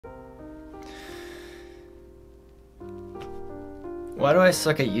Why do I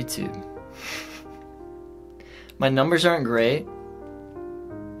suck at YouTube? My numbers aren't great.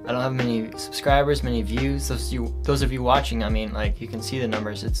 I don't have many subscribers, many views. Those of you watching, I mean, like, you can see the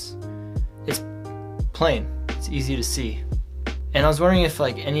numbers. It's plain. It's easy to see. And I was wondering if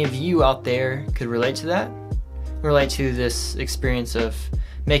like any of you out there could relate to that, relate to this experience of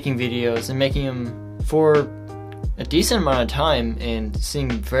making videos and making them for a decent amount of time and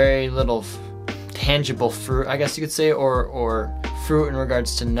seeing very little tangible fruit, I guess you could say, or fruit in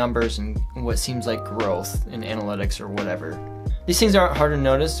regards to numbers and what seems like growth in analytics or whatever. These things aren't hard to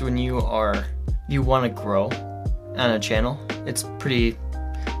notice when you want to grow on a channel. It's pretty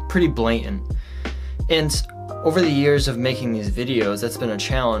blatant. And over the years of making these videos, that's been a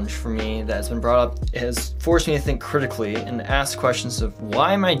challenge for me that's been brought up. It has forced me to think critically and ask questions of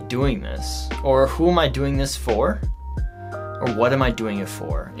why am I doing this? Or who am I doing this for? Or what am I doing it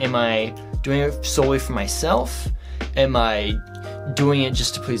for? Am I doing it solely for myself? Am I doing it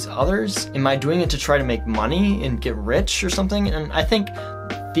just to please others? Am I doing it to try to make money and get rich or something? And I think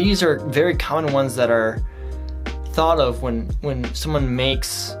these are very common ones that are thought of when someone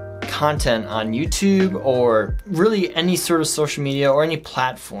makes content on YouTube or really any sort of social media or any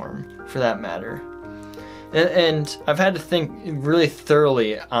platform for that matter. And I've had to think really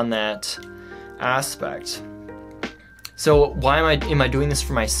thoroughly on that aspect. So why am I doing this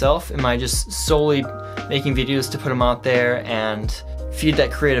for myself? Am I just solely making videos to put them out there and feed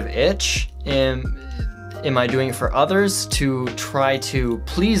that creative itch? Am I doing it for others to try to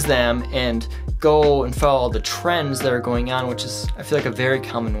please them and go and follow all the trends that are going on, which is, I feel like, a very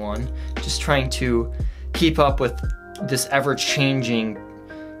common one, just trying to keep up with this ever-changing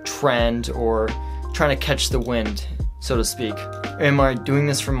trend or trying to catch the wind, so to speak? Am I doing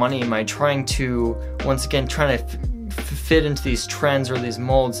this for money? Am I trying to, once again, trying to fit into these trends or these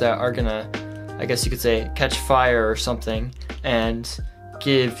molds that are gonna, I guess you could say, catch fire or something and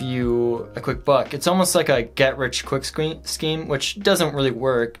give you a quick buck? It's almost like a get-rich-quick scheme, which doesn't really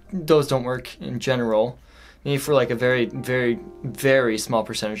work. Those don't work in general, maybe for like a very, very, very small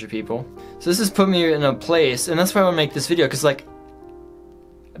percentage of people. So this has put me in a place, and that's why I want to make this video, because like,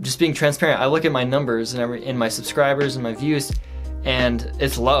 I'm just being transparent. I look at my numbers and my subscribers and my views, and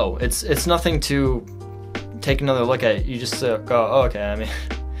it's low. It's nothing to take another look at. You just go, oh, okay, I mean,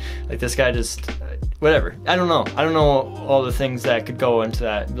 like this guy just, whatever. I don't know all the things that could go into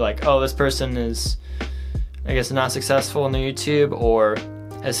that. Like, oh, this person is, I guess, not successful in the YouTube or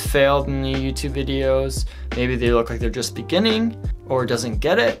has failed in the YouTube videos. Maybe they look like they're just beginning or doesn't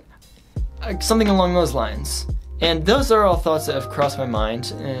get it. Something along those lines. And those are all thoughts that have crossed my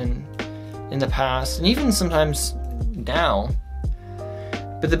mind in the past and even sometimes now.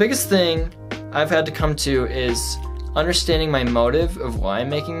 But the biggest thing I've had to come to is understanding my motive of why I'm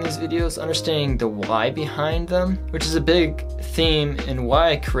making these videos, understanding the why behind them, which is a big theme in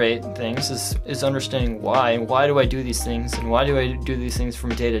why I create things, is understanding why, and why do I do these things, and why do I do these things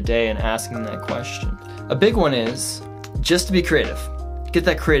from day to day, and asking that question. A big one is just to be creative, get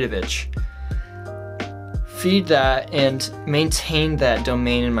that creative itch, feed that and maintain that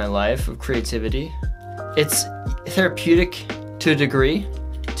domain in my life of creativity. It's therapeutic to a degree,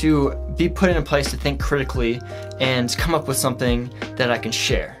 to be put in a place to think critically and come up with something that I can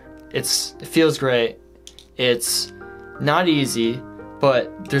share. It feels great. It's not easy,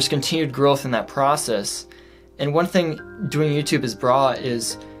 but there's continued growth in that process. And one thing doing YouTube has brought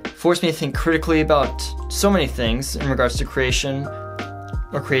is forced me to think critically about so many things in regards to creation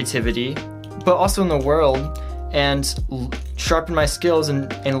or creativity, but also in the world, and sharpen my skills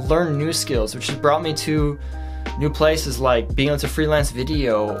and learn new skills, which has brought me to new places like being able to freelance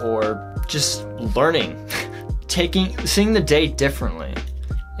video or just learning, seeing the day differently,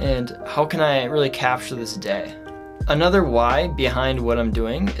 and how can I really capture this day. Another why behind what I'm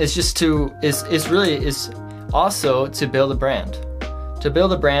doing is just is also to build a brand. To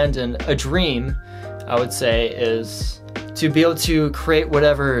build a brand, and a dream, I would say, is to be able to create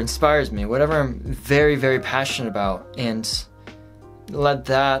whatever inspires me, whatever I'm very, very passionate about, and let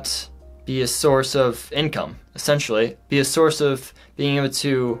that be a source of income, essentially. Be a source of being able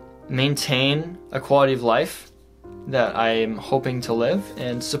to maintain a quality of life that I'm hoping to live,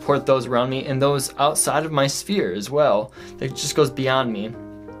 and support those around me and those outside of my sphere as well. That just goes beyond me,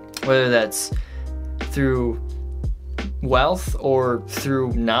 whether that's through wealth or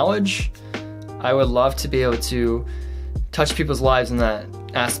through knowledge. I would love to be able to touch people's lives in that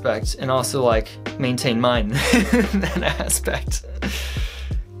aspect, and also like maintain mine in that aspect.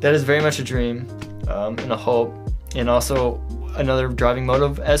 That is very much a dream and a hope, and also another driving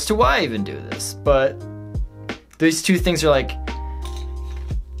motive as to why I even do this. But these two things are like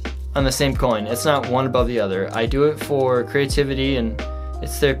on the same coin. It's not one above the other. I do it for creativity and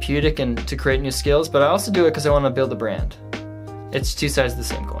it's therapeutic and to create new skills, but I also do it because I want to build a brand. It's two sides of the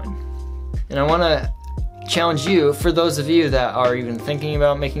same coin. And I want to challenge you, for those of you that are even thinking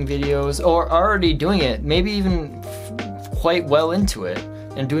about making videos or are already doing it, maybe even quite well into it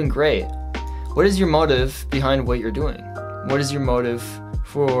and doing great. What is your motive behind what you're doing? What is your motive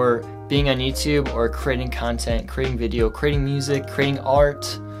for being on YouTube or creating content, creating video, creating music, creating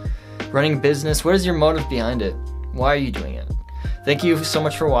art, running a business? What is your motive behind it? Why are you doing it? Thank you so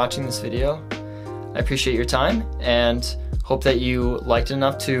much for watching this video. I appreciate your time and hope that you liked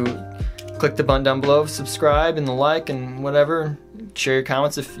enough to click the button down below, subscribe and the like and whatever. Share your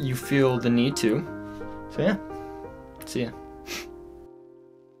comments if you feel the need to. So yeah, see ya.